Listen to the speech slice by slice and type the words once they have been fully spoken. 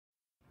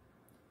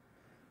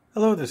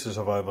Hello, this is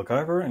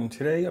Survival-gyver, and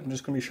today I'm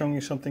just going to be showing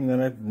you something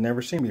that I've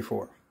never seen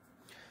before.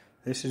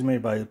 This is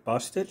made by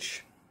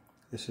Bostitch.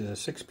 This is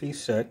a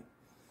 6-piece set.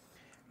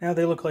 Now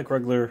they look like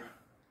regular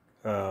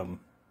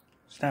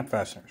snap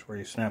fasteners, where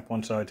you snap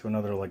one side to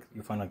another like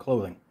you find on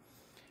clothing.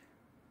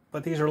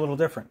 But these are a little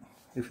different.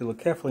 If you look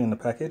carefully in the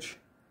package,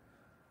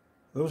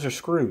 those are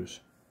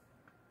screws.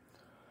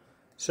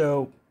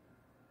 So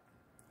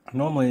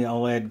normally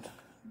I'll add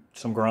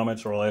some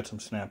grommets or I'll add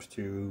some snaps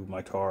to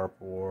my tarp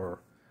or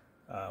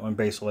my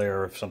base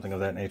layer of something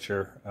of that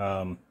nature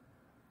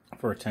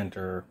for a tent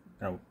or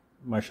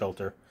my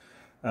shelter.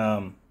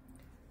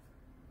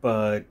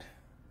 But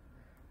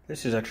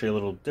this is actually a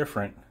little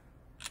different.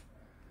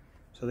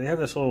 So they have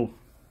this little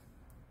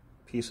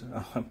piece.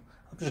 I'm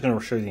just going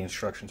to show you the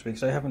instructions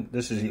because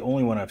this is the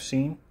only one I've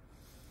seen.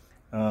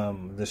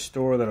 The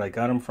store that I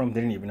got them from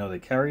didn't even know they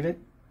carried it.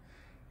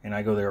 And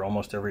I go there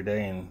almost every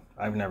day and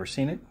I've never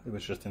seen it. It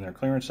was just in their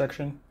clearance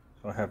section.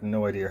 So I have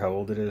no idea how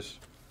old it is.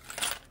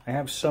 I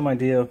have some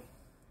idea,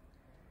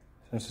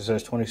 since it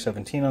says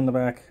 2017 on the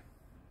back.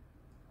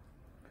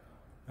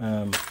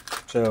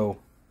 So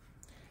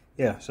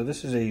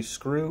this is a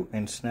screw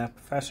and snap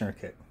fastener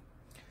kit.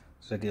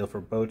 It's ideal for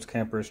boats,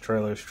 campers,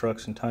 trailers,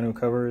 trucks, and tonneau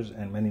covers,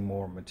 and many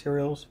more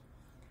materials.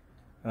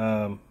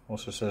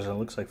 Also says it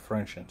looks like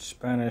French and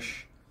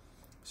Spanish.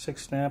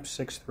 6 snaps,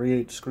 6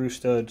 3/8 screw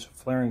studs,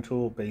 flaring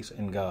tool, base,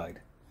 and guide.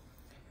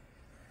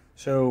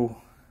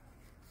 So,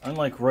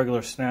 unlike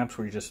regular snaps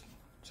where you just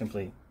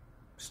simply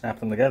snap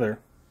them together,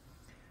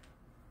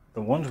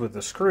 the ones with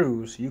the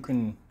screws, you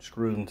can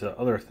screw them to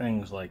other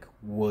things like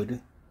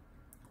wood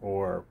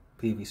or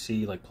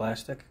PVC like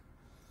plastic.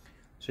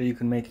 So you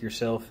can make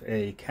yourself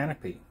a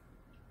canopy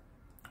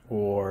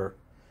or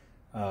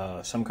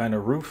some kind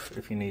of roof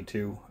if you need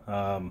to.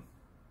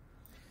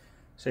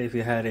 Say if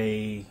you had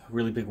a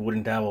really big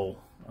wooden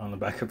dowel on the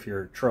back of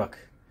your truck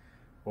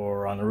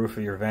or on the roof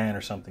of your van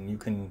or something, you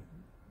can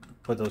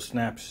put those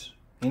snaps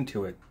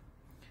into it.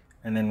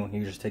 And then when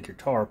you just take your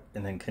tarp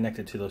and then connect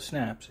it to those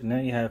snaps, and now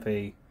you have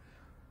a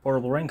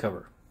portable rain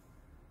cover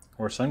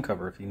or sun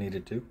cover if you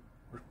needed to,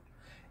 or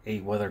a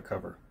weather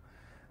cover.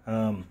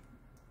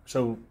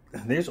 So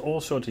there's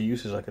all sorts of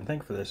uses I can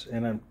think for this,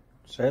 and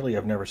sadly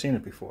I've never seen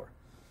it before.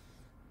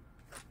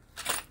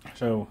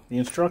 So the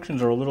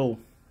instructions are a little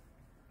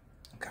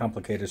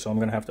complicated, so I'm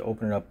going to have to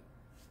open it up.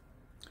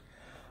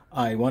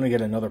 I want to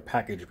get another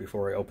package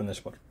before I open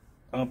this one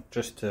up,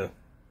 just to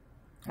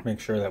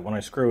make sure that when I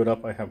screw it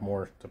up I have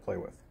more to play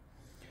with.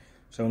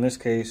 So in this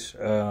case,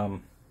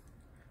 the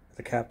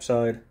cap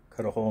side,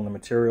 cut a hole in the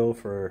material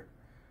for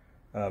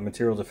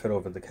material to fit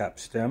over the cap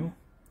stem.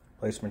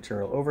 Place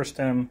material over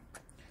stem.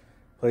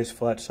 Place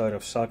flat side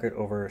of socket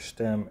over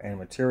stem and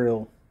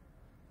material.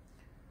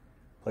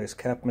 Place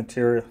cap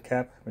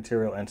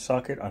material and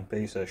socket on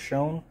base as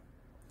shown.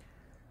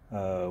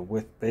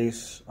 With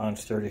base on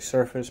sturdy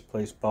surface,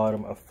 place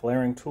bottom of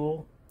flaring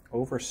tool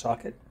over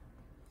socket.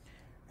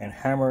 And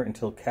hammer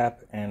until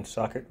cap and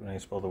socket, when I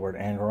spell the word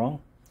 "and"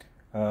 wrong,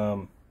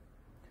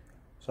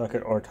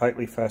 socket are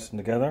tightly fastened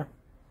together.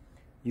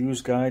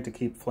 Use guide to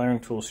keep flaring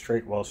tool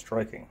straight while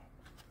striking.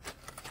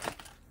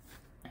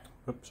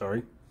 Oops,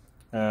 sorry.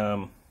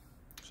 So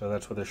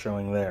that's what they're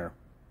showing there.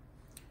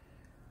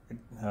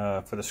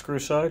 For the screw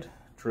side,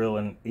 drill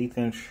an 1/8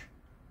 inch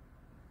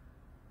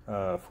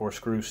 4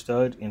 screw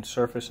stud in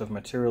surface of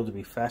material to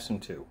be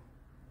fastened to.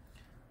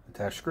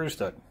 Attach screw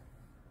stud.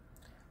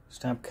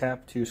 Snap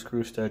cap to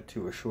screw stud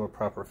to assure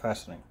proper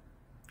fastening.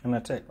 And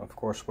that's it. Of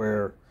course,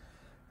 wear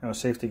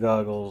safety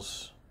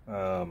goggles.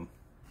 You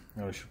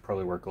should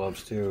probably wear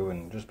gloves too,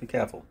 and just be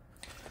careful.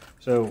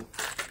 So,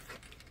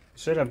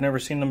 I've never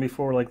seen them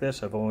before like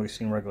this. I've always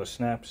seen regular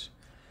snaps.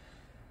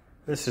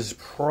 This is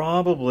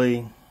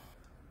probably,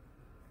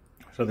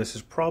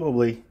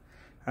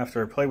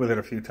 after I play with it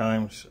a few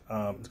times,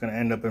 it's going to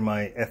end up in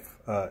my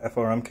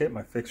FRM kit,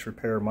 my Fix,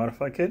 Repair,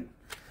 Modify kit,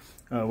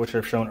 which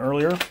I've shown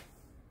earlier.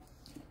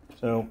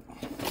 So,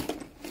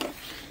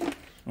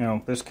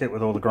 this kit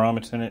with all the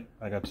grommets in it,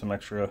 I got some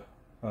extra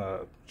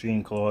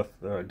jean cloth,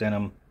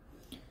 denim,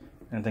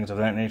 and things of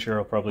that nature.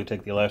 I'll probably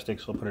take the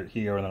elastics, I'll put it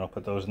here, and then I'll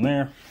put those in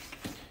there.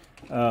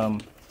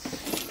 I've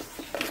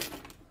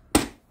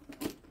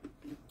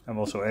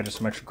also added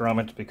some extra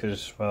grommets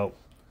because, well,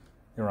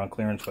 they were on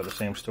clearance by the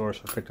same store,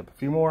 so I picked up a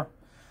few more.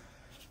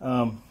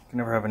 You can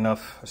never have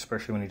enough,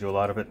 especially when you do a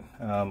lot of it.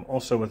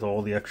 Also, with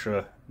all the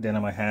extra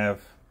denim I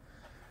have,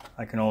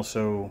 I can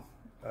also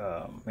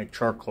make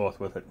chart cloth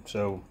with it,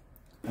 so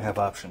I have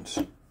options.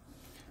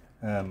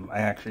 I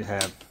actually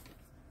have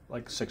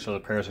like 6 other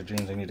pairs of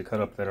jeans I need to cut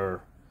up that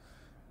are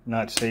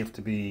not safe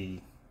to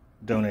be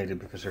donated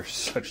because they're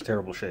such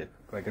terrible shape.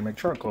 I can make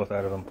chart cloth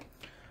out of them,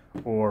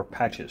 or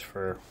patches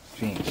for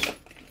jeans.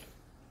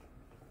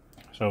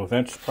 So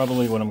that's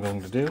probably what I'm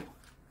going to do.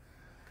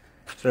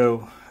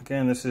 So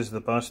again, this is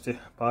the Bostitch,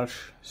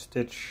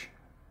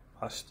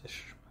 I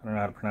don't know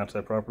how to pronounce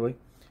that properly,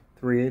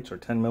 3/8 or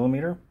 10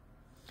 millimeter.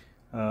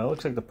 It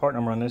looks like the part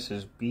number on this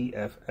is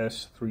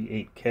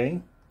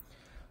BFS38K.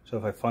 So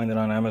if I find it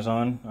on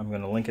Amazon, I'm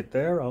going to link it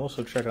there. I'll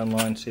also check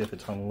online, see if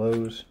it's on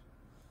Lowe's.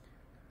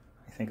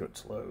 I think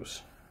it's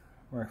Lowe's,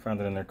 where I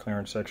found it in their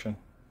clearance section.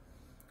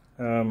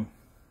 And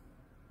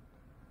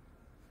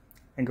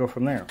go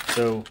from there.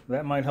 So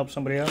that might help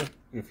somebody out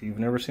if you've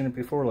never seen it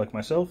before, like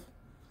myself.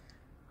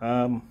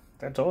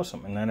 That's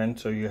awesome. And then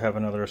so you have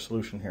another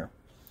solution here.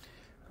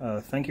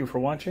 Thank you for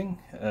watching.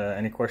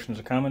 Any questions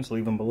or comments,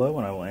 leave them below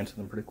and I will answer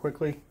them pretty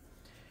quickly.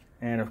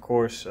 And of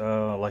course,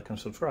 like and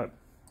subscribe.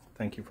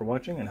 Thank you for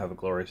watching and have a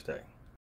glorious day.